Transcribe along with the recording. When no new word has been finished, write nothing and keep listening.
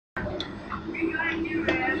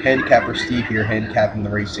Handicapper Steve here, handicapping the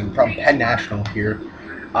racing from Penn National here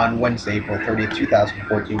on Wednesday, April 30th,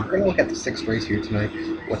 2014. We're going to look at the sixth race here tonight.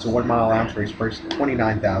 What's a 1 mile allowance race first?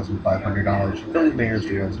 $29,500. Philly Mares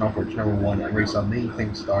Deal is an offer number one and race on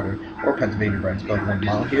anything starter or Pennsylvania breds going 1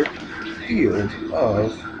 mile here. Field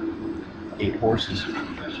of 8 horses.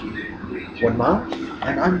 1 mile,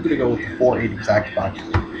 and I'm going to go with the 4-8 exact box.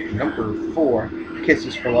 Number 4,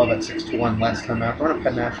 Kisses for Love at 6-1 last time out. Run at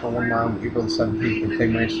Penn National 1 mile on April the 17th in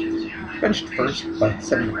claim race. Finished first by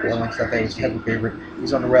 7-4 lengths that day. Was the heavy favorite.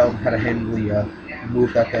 He's on the rail and had a handily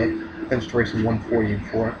move that day. Finished race in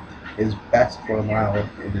 140-4. His best for a mile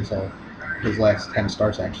in his last 10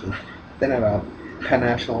 starts actually. Then at Penn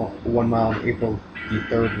National 1 mile on April the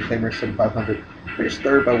 3rd in claim race 7,500. Finished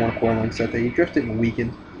third by 1-4 lengths that day. He drifted and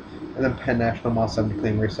weakened. And then Penn National Mile 70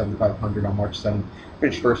 claim race 7,500 on March 7th.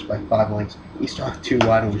 Finished first by 5 lengths. He stopped 2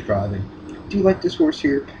 wide and was driving. Do you like this horse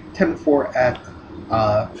here? 10-4 at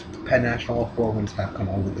Penn National. All 4 wins have come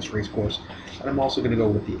over this race course. And I'm also going to go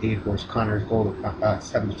with the 8 horse Connor's Gold at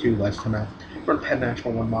 72 last time out. Run Penn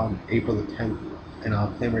National 1 mile April the 10th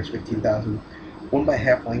and claim race 15,000. Won by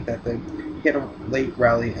half length that day. He had a late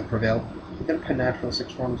rally and prevailed. Then Penn National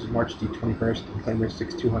 6 runs in March the 21st and claim race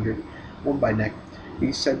 6,200. Won by neck.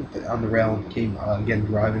 He said on the rail and came again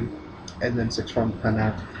driving, and then 6 from Penn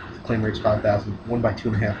National, claim rates 5,000, won by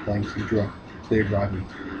 2.5 lengths. He drew clear driving.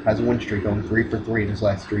 Has a win streak going 3 for 3 in his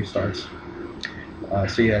last 3 starts.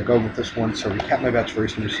 So yeah, go with this one. So recap my bets for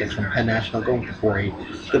race number 6 from Penn National. Going with the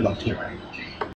 4-8. Good luck to you.